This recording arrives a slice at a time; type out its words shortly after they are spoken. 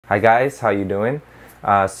Hi guys, how you doing?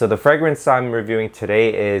 So the fragrance I'm reviewing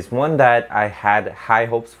today is one that I had high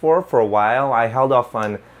hopes for a while. I held off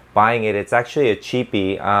on buying it. It's actually a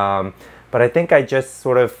cheapie, but I think I just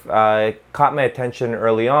sort of caught my attention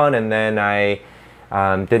early on, and then I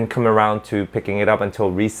didn't come around to picking it up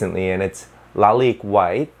until recently, and it's Lalique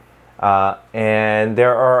White. And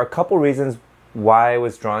there are a couple reasons why I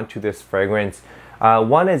was drawn to this fragrance.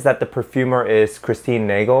 One is that the perfumer is Christine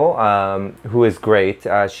Nagel, who is great.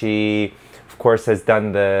 She, of course, has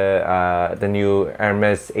done the new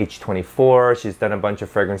Hermes H24. She's done a bunch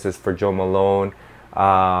of fragrances for Jo Malone.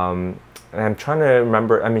 And I'm trying to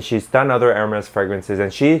remember. I mean, she's done other Hermes fragrances,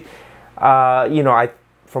 and she,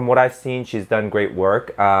 from what I've seen, she's done great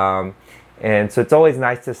work. And so it's always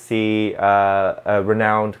nice to see a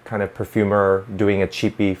renowned kind of perfumer doing a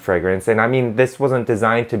cheapie fragrance. And I mean, this wasn't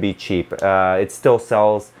designed to be cheap. It still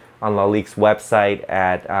sells on Lalique's website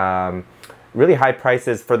at really high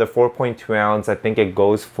prices for the 4.2 ounce. I think it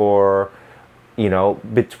goes for,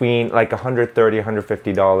 between like $130,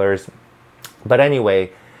 $150. But anyway,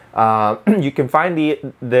 you can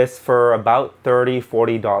find this for about $30,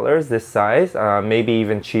 $40, this size, maybe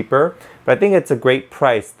even cheaper. But I think it's a great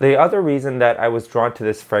price. The other reason that I was drawn to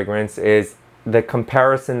this fragrance is the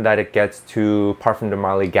comparison that it gets to Parfum de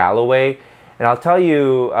Marly Galloway. And I'll tell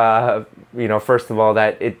you, first of all,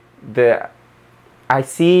 that I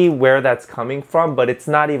see where that's coming from, but it's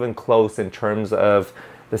not even close in terms of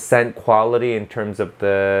the scent quality, in terms of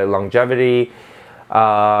the longevity,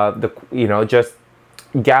 just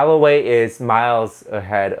Galloway is miles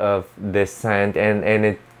ahead of this scent, and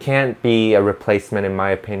it can't be a replacement in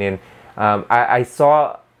my opinion. I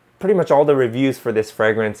saw pretty much all the reviews for this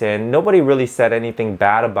fragrance, and nobody really said anything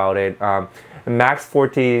bad about it. Max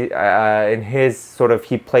Forti, in his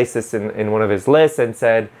he placed this in one of his lists and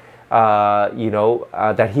said,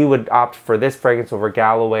 that he would opt for this fragrance over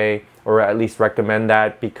Galloway, or at least recommend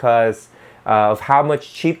that because of how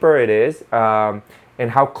much cheaper it is.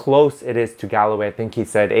 And how close it is to Galloway. I think he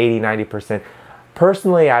said 80-90%.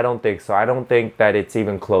 Personally, I don't think so. I don't think that it's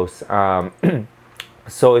even close.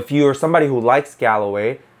 So if you're somebody who likes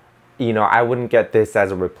Galloway, I wouldn't get this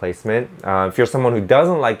as a replacement. If you're someone who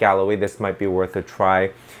doesn't like Galloway, this might be worth a try.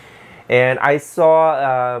 And I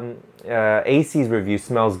saw AC's review,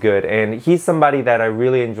 Smells Good, and he's somebody that I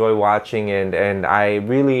really enjoy watching, and I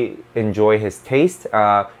really enjoy his taste.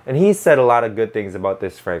 And he said a lot of good things about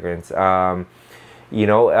this fragrance.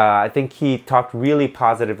 I think he talked really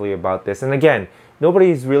positively about this. And again,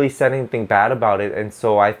 nobody's really said anything bad about it. And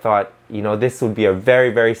so I thought, this would be a very,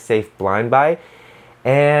 very safe blind buy.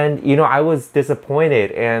 And, I was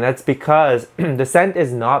disappointed. And that's because the scent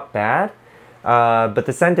is not bad, but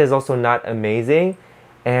the scent is also not amazing.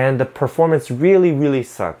 And the performance really, really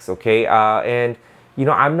sucks, okay? And,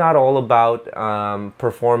 I'm not all about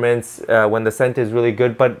performance when the scent is really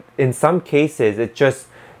good. But in some cases,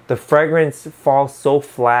 the fragrance falls so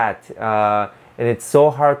flat, and it's so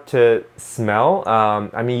hard to smell.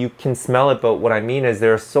 I mean, you can smell it, but what I mean is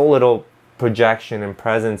there's so little projection and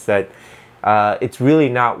presence that it's really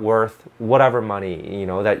not worth whatever money,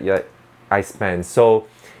 that I spend. So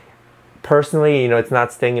personally, it's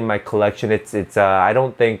not staying in my collection. It's I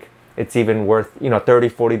don't think it's even worth,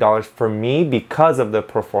 $30, $40 for me because of the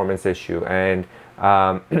performance issue. And,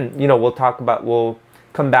 we'll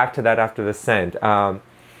come back to that after the scent.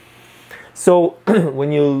 So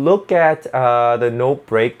when you look at the note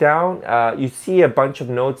breakdown, you see a bunch of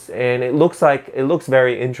notes, and it looks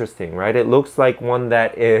very interesting, right? It looks like one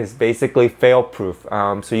that is basically fail-proof.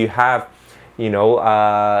 So you have,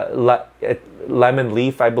 lemon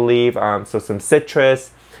leaf, I believe, so some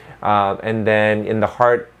citrus, and then in the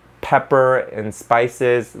heart, pepper and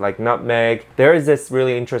spices like nutmeg. There is this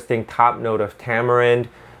really interesting top note of tamarind,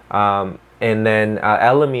 and then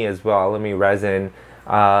elemi as well, elemi resin.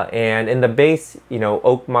 And in the base,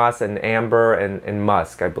 oak moss and amber and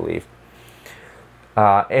musk, I believe.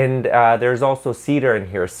 And there's also cedar in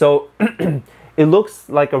here. So it looks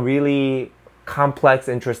like a really complex,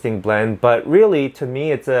 interesting blend. But really, to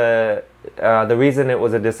me, it's the reason it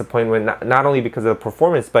was a disappointment, not only because of the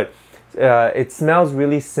performance, but it smells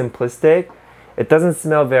really simplistic. It doesn't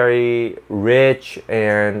smell very rich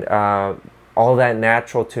and all that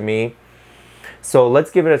natural to me. So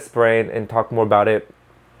let's give it a spray and talk more about it.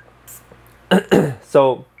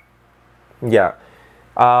 So, yeah,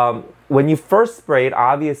 when you first spray it,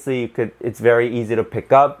 obviously it's very easy to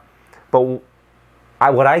pick up, but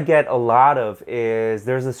what I get a lot of is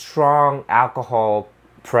there's a strong alcohol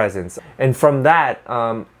presence. And from that,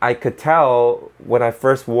 I could tell when I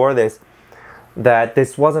first wore this that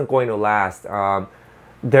this wasn't going to last.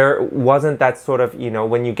 There wasn't that sort of,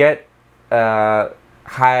 when you get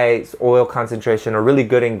high oil concentration or really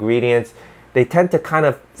good ingredients, they tend to kind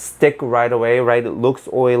of stick right away, right? It looks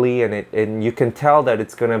oily, and you can tell that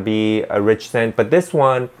it's going to be a rich scent. But this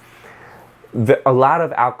one, a lot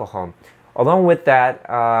of alcohol. Along with that,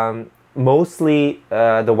 mostly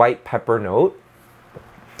the white pepper note.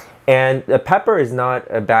 And the pepper is not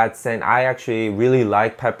a bad scent. I actually really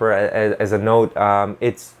like pepper as a note.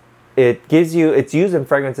 It gives you, it's used in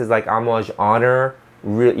fragrances like Amouage Honor,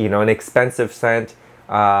 you know, an expensive scent.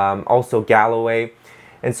 Also Galloway.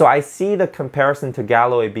 And so I see the comparison to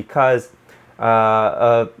Galloway because,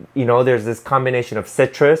 you know, there's this combination of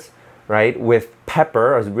citrus, right, with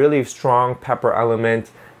pepper, a really strong pepper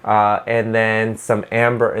element, and then some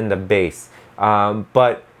amber in the base.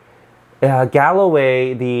 But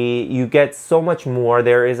Galloway, you get so much more.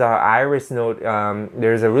 There is a iris note.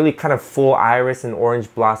 There's a really kind of full iris and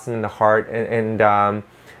orange blossom in the heart, and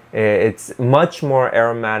it's much more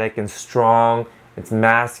aromatic and strong. It's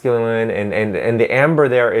masculine, and the amber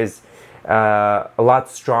there is a lot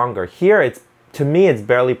stronger. Here, to me, it's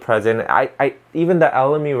barely present. Even the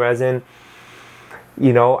LME resin,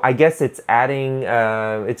 you know, I guess it's adding,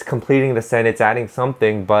 it's completing the scent. It's adding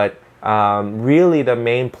something, but really the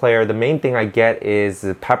main thing I get is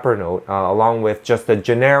the pepper note, along with just a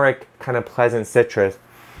generic kind of pleasant citrus.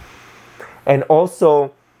 And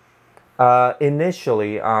also,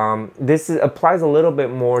 initially, this applies a little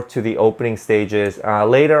bit more to the opening stages.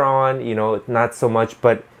 Later on, you know, not so much,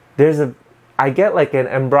 but I get like an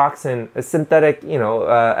ambroxan, a synthetic, you know,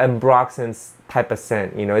 ambroxan type of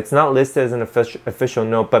scent. You know, it's not listed as an official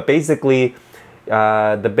note, but basically,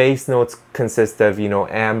 the base notes consist of, you know,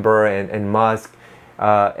 amber and musk.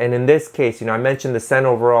 And in this case, you know, I mentioned the scent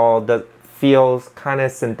overall feels kind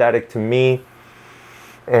of synthetic to me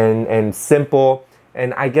and simple.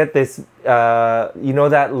 And I get this, you know,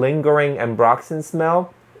 that lingering ambroxan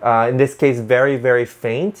smell. In this case, very, very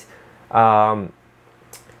faint. And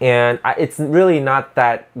it's really not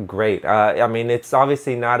that great. I mean, it's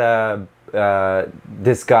obviously not a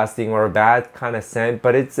disgusting or a bad kind of scent,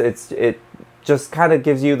 but it just kind of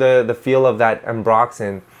gives you the feel of that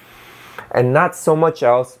ambroxan. And not so much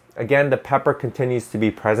else. Again, the pepper continues to be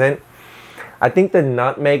present. I think the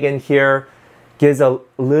nutmeg in here gives a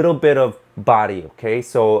little bit of body, okay?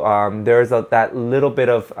 So there's that little bit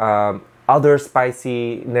of other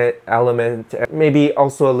spicy element, maybe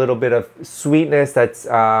also a little bit of sweetness that's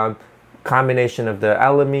combination of the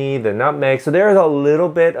LME, the nutmeg. So there's a little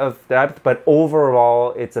bit of depth, but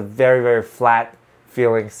overall it's a very, very flat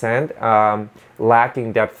feeling scent,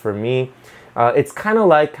 lacking depth for me. It's kind of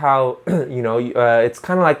like how, you know, it's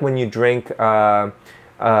kind of like when you drink a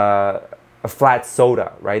flat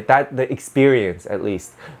soda, right? The experience, at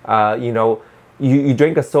least. You know, you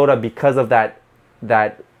drink a soda because of that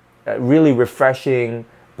really refreshing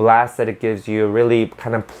blast that it gives you, a really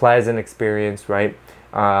kind of pleasant experience, right?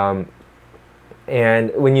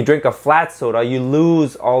 And when you drink a flat soda, you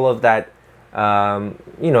lose all of that,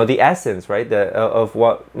 you know, the essence, right? Of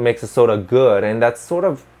what makes a soda good. And that's sort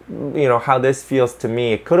of, you know, how this feels to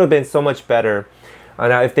me. It could have been so much better.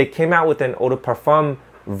 Now, if they came out with an eau de parfum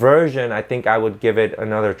version, I think I would give it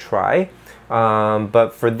another try. But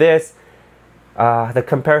for this, the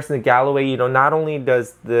comparison to Galloway, you know, not only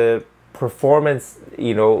does the performance,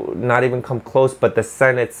 you know, not even come close, but the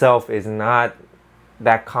scent itself is not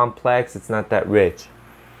that complex. It's not that rich.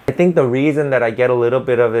 I think the reason that I get a little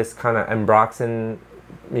bit of this kind of ambroxan,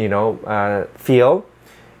 you know, feel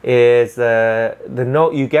is the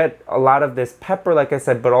note. You get a lot of this pepper, like I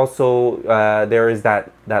said, but also there is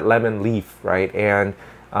that lemon leaf, right? And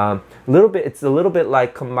it's a little bit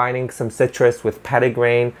like combining some citrus with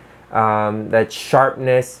petitgrain, that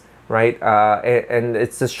sharpness, right? And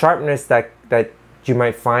it's the sharpness that you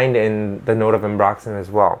might find in the note of ambroxan as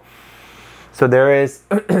well. So there is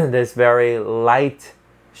this very light,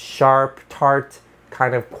 sharp, tart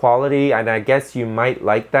kind of quality, and I guess you might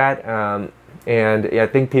like that. And I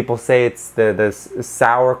think people say it's the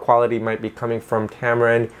sour quality might be coming from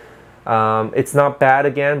tamarind. It's not bad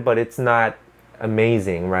again, but it's not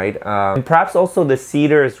amazing, right? And perhaps also the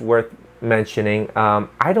cedar is worth mentioning.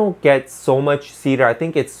 I don't get so much cedar. I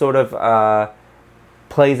think it sort of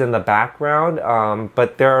plays in the background,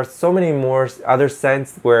 but there are so many more other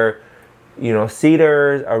scents where, you know,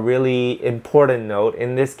 cedars are really important note.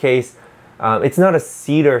 In this case, it's not a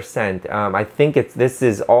cedar scent. I think this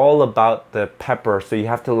is all about the pepper. So you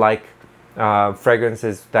have to like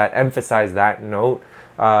fragrances that emphasize that note.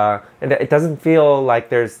 And it doesn't feel like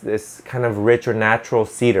there's this kind of rich or natural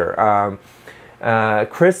cedar.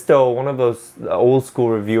 Christo, one of those old school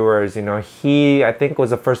reviewers, you know, he, I think, was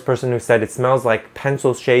the first person who said it smells like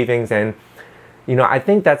pencil shavings, and you know, I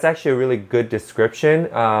think that's actually a really good description.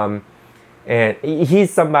 And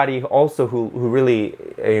he's somebody also who really,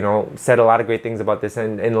 you know, said a lot of great things about this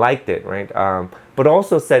and liked it, right? But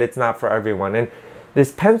also said it's not for everyone. And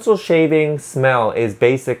this pencil shaving smell is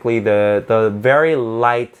basically the very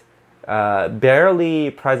light, barely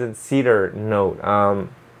present cedar note.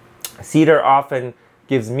 Cedar often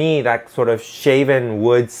gives me that sort of shaven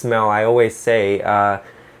wood smell, I always say.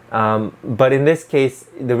 But in this case,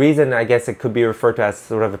 the reason I guess it could be referred to as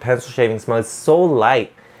sort of a pencil shaving smell is so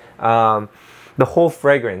light. The whole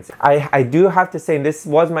fragrance. I do have to say, and this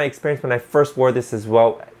was my experience when I first wore this as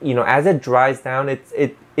well, you know, as it dries down,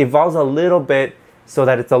 it evolves a little bit so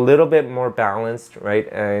that it's a little bit more balanced, right?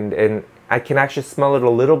 And I can actually smell it a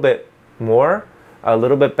little bit more, a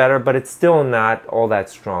little bit better, but it's still not all that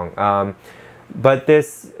strong. But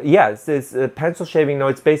this, yeah, this pencil shaving note,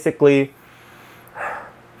 it's basically,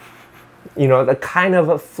 you know, the kind of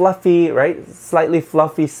a fluffy, right, slightly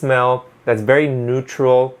fluffy smell that's very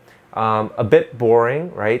neutral, a bit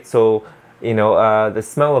boring, right? So, you know, the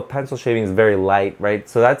smell of pencil shaving is very light, right?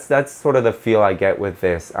 So that's sort of the feel I get with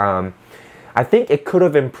this. I think it could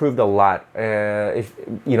have improved a lot, if,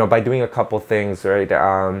 you know, by doing a couple things, right?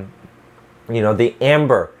 You know, the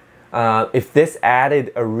amber. If this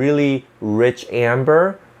added a really rich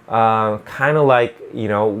amber, kind of like, you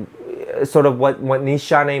know, sort of what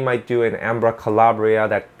Nishane might do in Ambra Calabria,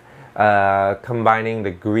 that combining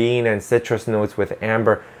the green and citrus notes with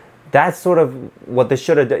amber. That's sort of what they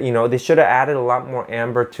should have done. You know, they should have added a lot more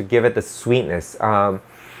amber to give it the sweetness.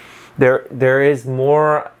 There is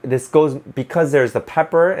more. This goes because there's the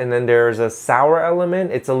pepper and then there's a sour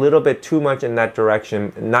element. It's a little bit too much in that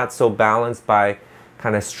direction, not so balanced by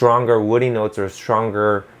kind of stronger woody notes or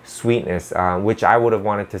stronger sweetness, which I would have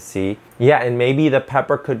wanted to see. Yeah, and maybe the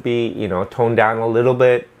pepper could be, you know, toned down a little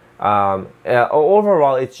bit.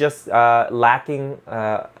 Overall, it's just lacking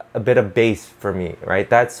a bit of base for me, right?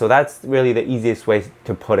 That's really the easiest way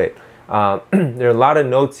to put it. There are a lot of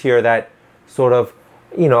notes here that sort of,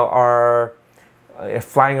 you know, are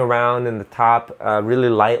flying around in the top really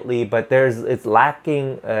lightly, but it's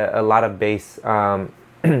lacking a lot of base.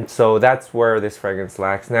 So that's where this fragrance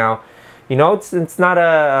lacks. Now, you know, it's not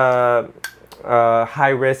a high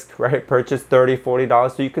risk, right, purchase,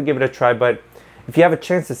 $30-$40, so you could give it a try. But if you have a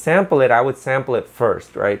chance to sample it, I would sample it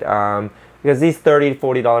first, right? Because these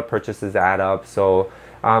 $30-$40 purchases add up. So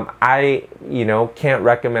I, you know, can't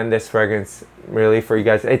recommend this fragrance really for you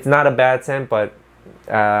guys. It's not a bad scent, but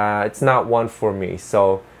it's not one for me.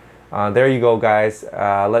 So there you go, guys.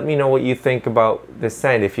 Let me know what you think about this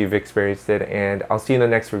scent if you've experienced it, and I'll see you in the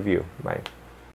next review. Bye.